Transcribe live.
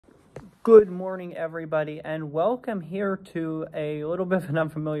Good morning, everybody, and welcome here to a little bit of an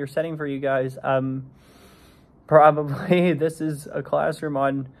unfamiliar setting for you guys. Probably this is a classroom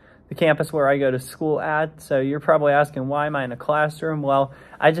on the campus where I go to school at, so you're probably asking, why am I in a classroom? Well,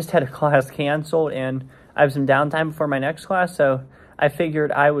 I just had a class canceled, and I have some downtime before my next class, so I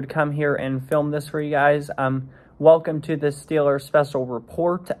figured I would come here and film this for you guys. Welcome to the Steelers Special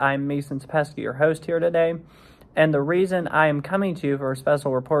Report. I'm Mason Pesky, your host here today. And the reason I am coming to you for a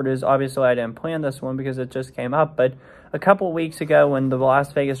special report is obviously I didn't plan this one because it just came up. But a couple weeks ago when the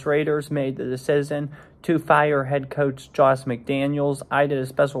Las Vegas Raiders made the decision to fire head coach Josh McDaniels, I did a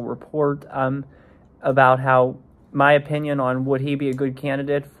special report about how my opinion on would he be a good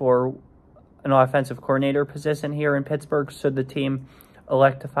candidate for an offensive coordinator position here in Pittsburgh. Should the team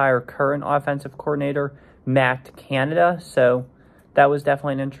elect to fire current offensive coordinator Matt Canada? So that was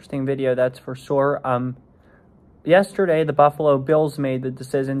definitely an interesting video, that's for sure. Yesterday, the Buffalo Bills made the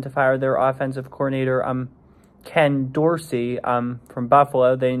decision to fire their offensive coordinator, Ken Dorsey, from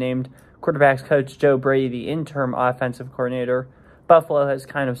Buffalo. They named quarterbacks coach Joe Brady the interim offensive coordinator. Buffalo has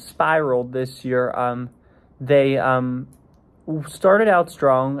kind of spiraled this year. They started out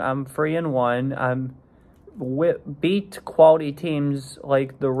strong, 3-1, beat quality teams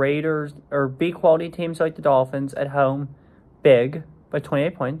like the Raiders, or beat quality teams like the Dolphins at home, big, by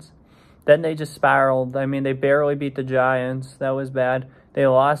 28 points. Then they just spiraled. I mean, they barely beat the Giants. That was bad. They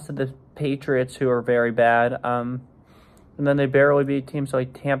lost to the Patriots, who are very bad. And then they barely beat teams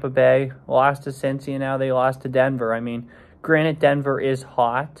like Tampa Bay. Lost to Cincy, and now they lost to Denver. I mean, granted, Denver is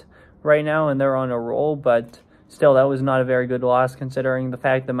hot right now, and they're on a roll, but still, that was not a very good loss considering the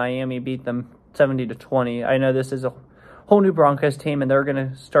fact that Miami beat them 70-20. I know this is a whole new Broncos team, and they're going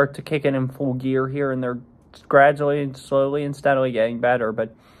to start to kick it in full gear here, and they're gradually and slowly and steadily getting better,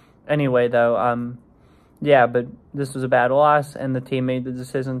 but anyway, though, yeah, but this was a bad loss, and the team made the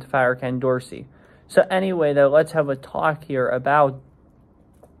decision to fire Ken Dorsey. So anyway, though, let's have a talk here about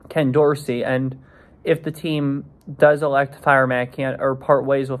Ken Dorsey, and if the team does elect to fire Matt Canada, or part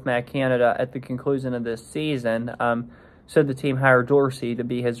ways with Matt Canada at the conclusion of this season, should the team hire Dorsey to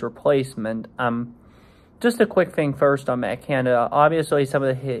be his replacement? Just a quick thing first on Matt Canada. Obviously, some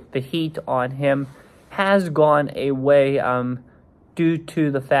of the heat on him has gone away, due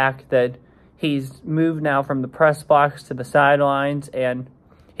to the fact that he's moved now from the press box to the sidelines, and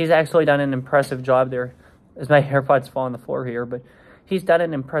he's actually done an impressive job there. As my AirPods fall on the floor here, but he's done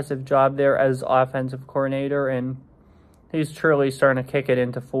an impressive job there as offensive coordinator, and he's truly starting to kick it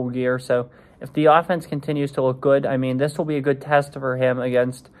into full gear. So if the offense continues to look good, I mean, this will be a good test for him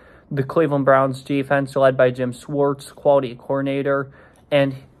against the Cleveland Browns defense led by Jim Schwartz, quality coordinator.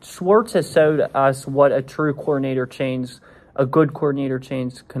 And Schwartz has showed us what a true coordinator change, a good coordinator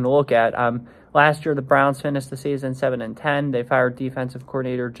change can look at. Last year, the Browns finished the season 7-10. They fired defensive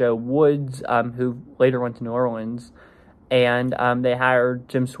coordinator Joe Woods, who later went to New Orleans, and they hired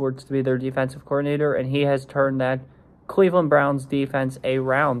Jim Schwartz to be their defensive coordinator, and he has turned that Cleveland Browns defense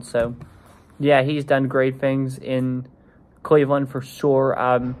around. So, yeah, he's done great things in Cleveland for sure,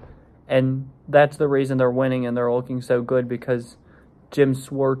 and that's the reason they're winning and they're looking so good, because Jim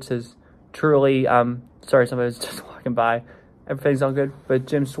Schwartz is truly, sorry, somebody's just walking by. Everything's all good, but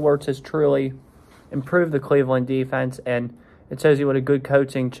Jim Schwartz has truly improved the Cleveland defense, and it shows you what a good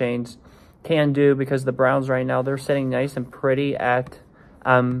coaching change can do, because the Browns right now, they're sitting nice and pretty at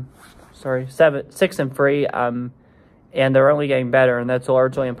 6-3, and they're only getting better, and that's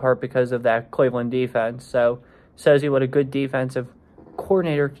largely in part because of that Cleveland defense. So it shows you what a good defensive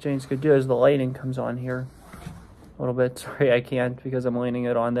coordinator change could do as the lighting comes on here a little bit. Sorry, I can't because I'm leaning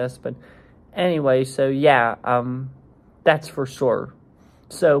it on this, but anyway, so yeah, that's for sure.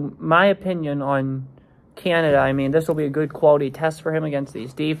 So my opinion on Canada, I mean, this will be a good quality test for him against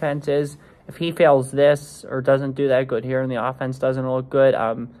these defenses. If he fails this or doesn't do that good here and the offense doesn't look good,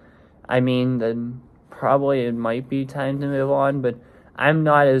 I mean, then probably it might be time to move on. But I'm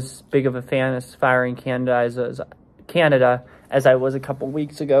not as big of a fan of firing Canada as I was a couple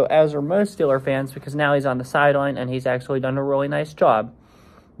weeks ago, as are most Steeler fans, because now he's on the sideline and he's actually done a really nice job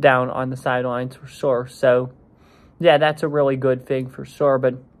down on the sidelines for sure. So yeah, that's a really good thing for sure.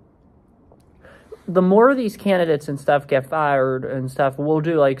 But the more these candidates and stuff get fired and stuff, we'll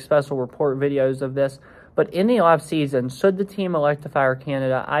do like special report videos of this. But in the off season, should the team elect to fire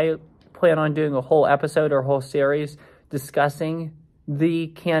Canada, I plan on doing a whole episode or whole series discussing the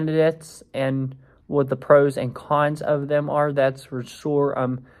candidates and what the pros and cons of them are. That's for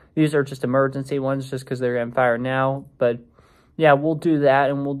sure. These are just emergency ones just because they're getting fired now. But yeah, we'll do that,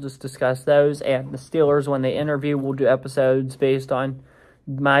 and we'll just discuss those. And the Steelers, when they interview, we'll do episodes based on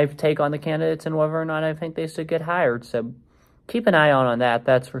my take on the candidates and whether or not I think they should get hired. So keep an eye on that,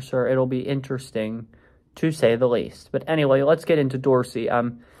 that's for sure. It'll be interesting, to say the least. But anyway, let's get into Dorsey.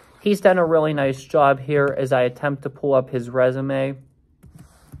 He's done a really nice job here as I attempt to pull up his resume.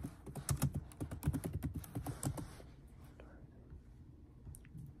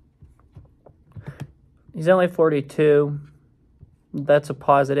 He's only 42. That's a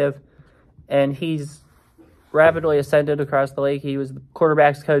positive. And he's rapidly ascended across the league. He was the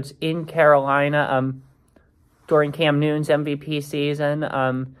quarterback's coach in Carolina during Cam Newton's MVP season.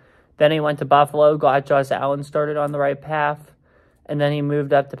 Then he went to Buffalo, got Josh Allen started on the right path. And then he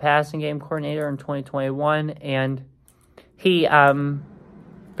moved up to passing game coordinator in 2021. And he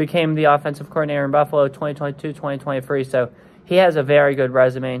became the offensive coordinator in Buffalo 2022, 2023. So he has a very good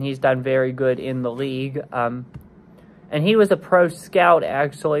resume, and he's done very good in the league. And he was a pro scout,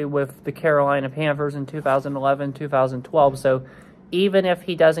 actually, with the Carolina Panthers in 2011, 2012. So even if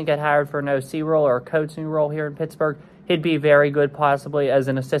he doesn't get hired for an OC role or a coaching role here in Pittsburgh, he'd be very good possibly as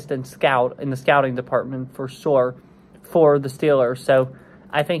an assistant scout in the scouting department for sure for the Steelers. So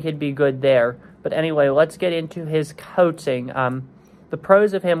I think he'd be good there. But anyway, let's get into his coaching. The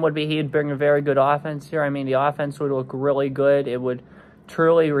pros of him would be he'd bring a very good offense here. I mean, the offense would look really good. It would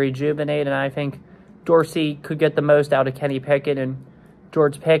truly rejuvenate, and I think Dorsey could get the most out of Kenny Pickett and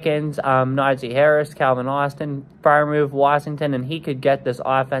George Pickens, Najee Harris, Calvin Austin, Freiermuth, Washington, and he could get this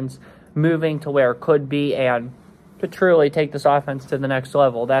offense moving to where it could be and to truly take this offense to the next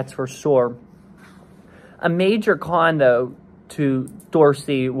level. That's for sure. A major con, though, to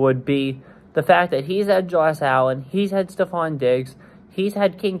Dorsey would be the fact that he's had Josh Allen, he's had Stephon Diggs, he's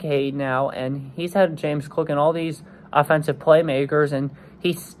had Kincaid now, and he's had James Cook and all these offensive playmakers, and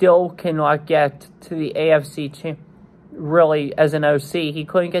he still cannot get to the AFC, really, as an OC. He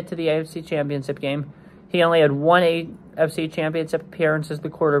couldn't get to the AFC Championship game. He only had one AFC Championship appearance as the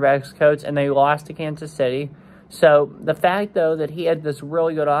quarterback's coach, and they lost to Kansas City. So the fact, though, that he had this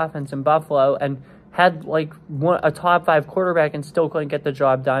really good offense in Buffalo and had like a top 5 quarterback and still couldn't get the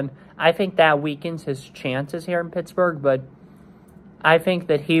job done, I think that weakens his chances here in Pittsburgh. But I think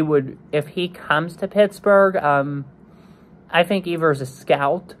that he would, if he comes to Pittsburgh, I think either as a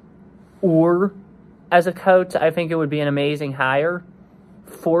scout or as a coach, I think it would be an amazing hire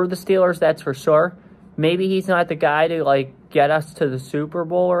for the Steelers, that's for sure. Maybe he's not the guy to like get us to the Super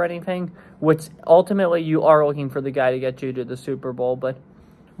Bowl or anything, which ultimately you are looking for the guy to get you to the Super Bowl. But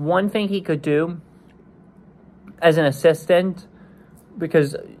one thing he could do as an assistant,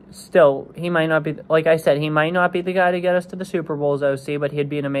 because still he might not be, like I said, he might not be the guy to get us to the Super Bowl as OC, but he'd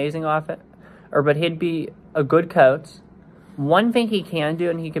be an amazing but he'd be a good coach. One thing he can do,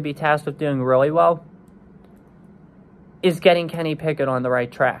 and he could be tasked with doing really well, is getting Kenny Pickett on the right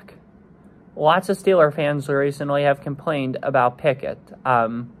track. Lots of Steeler fans recently have complained about Pickett.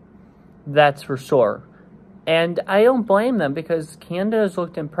 That's for sure. And I don't blame them, because Canada's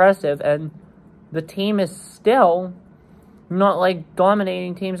looked impressive, and the team is still not like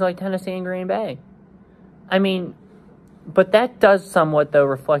dominating teams like Tennessee and Green Bay. I mean, but that does somewhat, though,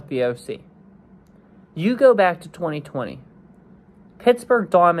 reflect the OC. You go back to 2020. Pittsburgh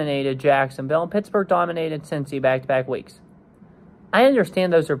dominated Jacksonville, and Pittsburgh dominated Cincy back-to-back weeks. I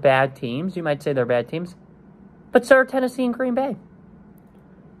understand those are bad teams. You might say they're bad teams. But so are Tennessee and Green Bay.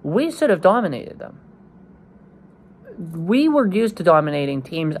 We should have dominated them. We were used to dominating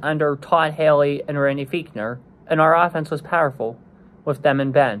teams under Todd Haley and Randy Fichtner, and our offense was powerful with them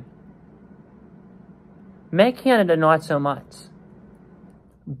and Ben. Matt Canada, not so much.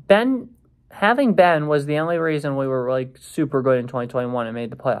 Having Ben was the only reason we were like super good in 2021 and made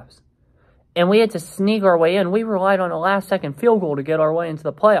the playoffs. And we had to sneak our way in. We relied on a last-second field goal to get our way into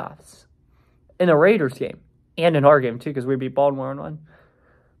the playoffs in the Raiders game. And in our game, too, because we beat Baltimore in one.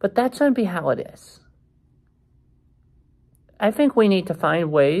 But that's going to be how it is. I think we need to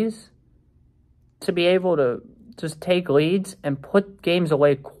find ways to be able to just take leads and put games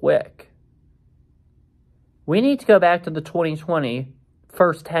away quick. We need to go back to the 2020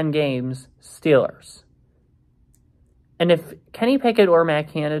 first 10 games Steelers. And if Kenny Pickett or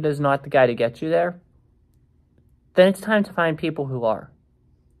Matt Canada is not the guy to get you there, then it's time to find people who are.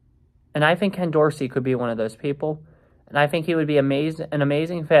 And I think Ken Dorsey could be one of those people. And I think he would be an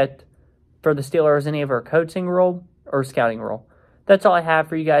amazing fit for the Steelers in either a coaching role or a scouting role. That's all I have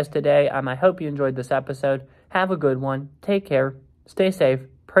for you guys today. I hope you enjoyed this episode. Have a good one. Take care. Stay safe.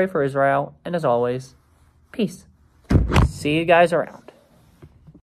 Pray for Israel. And as always, peace. See you guys around.